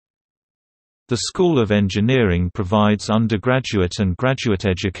The School of Engineering provides undergraduate and graduate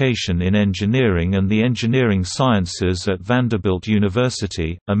education in engineering and the engineering sciences at Vanderbilt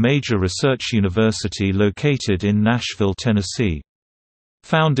University, a major research university located in Nashville, Tennessee.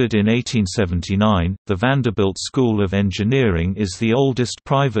 Founded in 1879, the Vanderbilt School of Engineering is the oldest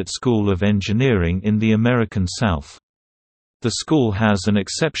private school of engineering in the American South. The school has an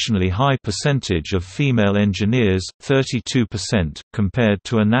exceptionally high percentage of female engineers, 32%, compared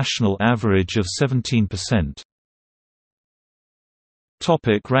to a national average of 17%.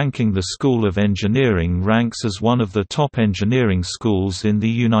 Ranking. The School of Engineering ranks as one of the top engineering schools in the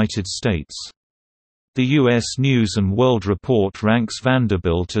United States. The U.S. News & World Report ranks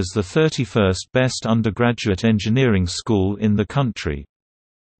Vanderbilt as the 31st best undergraduate engineering school in the country.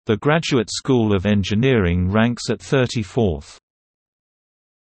 The Graduate School of Engineering ranks at 34th.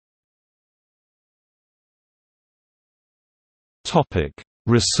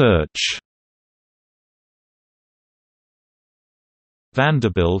 Research.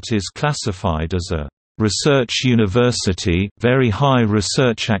 Vanderbilt is classified as a research university, very high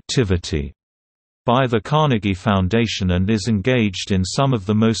research activity, by the Carnegie Foundation and is engaged in some of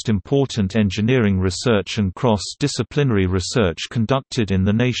the most important engineering research and cross-disciplinary research conducted in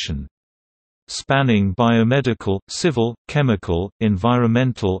the nation. Spanning biomedical, civil, chemical,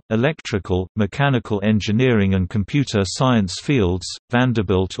 environmental, electrical, mechanical engineering and computer science fields,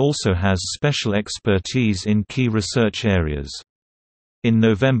 Vanderbilt also has special expertise in key research areas. In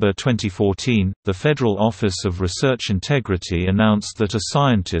November 2014, the Federal Office of Research Integrity announced that a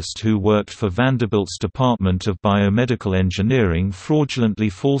scientist who worked for Vanderbilt's Department of Biomedical Engineering fraudulently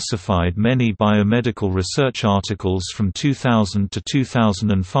falsified many biomedical research articles from 2000 to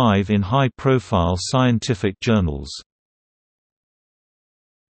 2005 in high-profile scientific journals.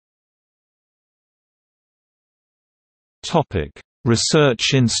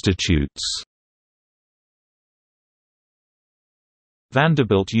 Research institutes.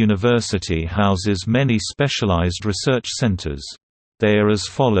 Vanderbilt University houses many specialized research centers. They are as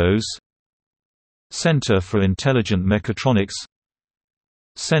follows: Center for Intelligent Mechatronics,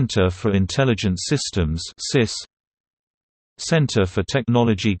 Center for Intelligent Systems (CIS), Center for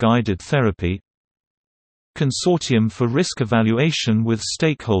Technology Guided Therapy, Consortium for Risk Evaluation with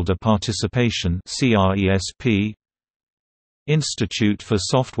Stakeholder Participation (CRESP), Institute for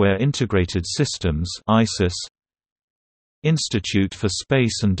Software Integrated Systems (ISIS), Institute for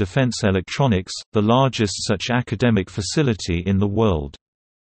Space and Defense Electronics, the largest such academic facility in the world.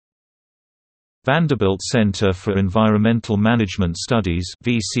 Vanderbilt Center for Environmental Management Studies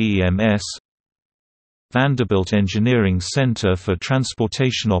 (VCEMS), Vanderbilt Engineering Center for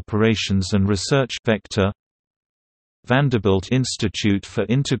Transportation Operations and Research (VECTOR), Vanderbilt Institute for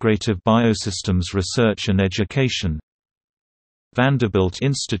Integrative Biosystems Research and Education, Vanderbilt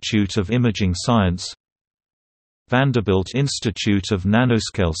Institute of Imaging Science, Vanderbilt Institute of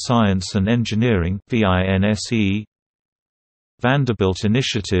Nanoscale Science and Engineering (VINSE), Vanderbilt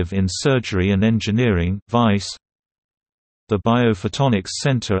Initiative in Surgery and Engineering (VICE), the Biophotonics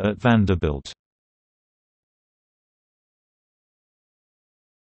Center at Vanderbilt.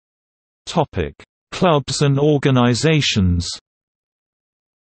 Topic: Clubs and organizations.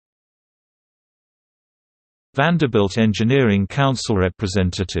 Vanderbilt Engineering Council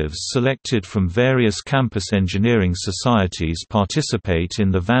representatives selected from various campus engineering societies participate in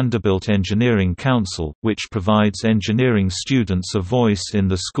the Vanderbilt Engineering Council, which provides engineering students a voice in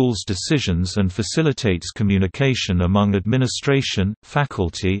the school's decisions and facilitates communication among administration,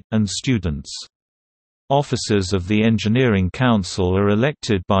 faculty, and students. Officers of the Engineering Council are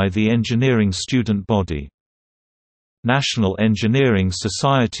elected by the engineering student body. National engineering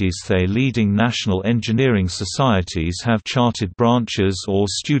societies. The leading national engineering societies have chartered branches or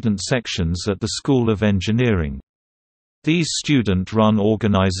student sections at the School of Engineering. These student-run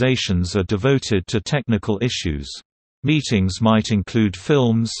organizations are devoted to technical issues. Meetings might include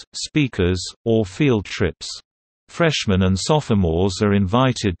films, speakers, or field trips. Freshmen and sophomores are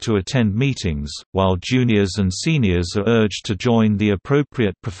invited to attend meetings, while juniors and seniors are urged to join the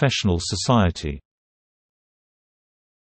appropriate professional society.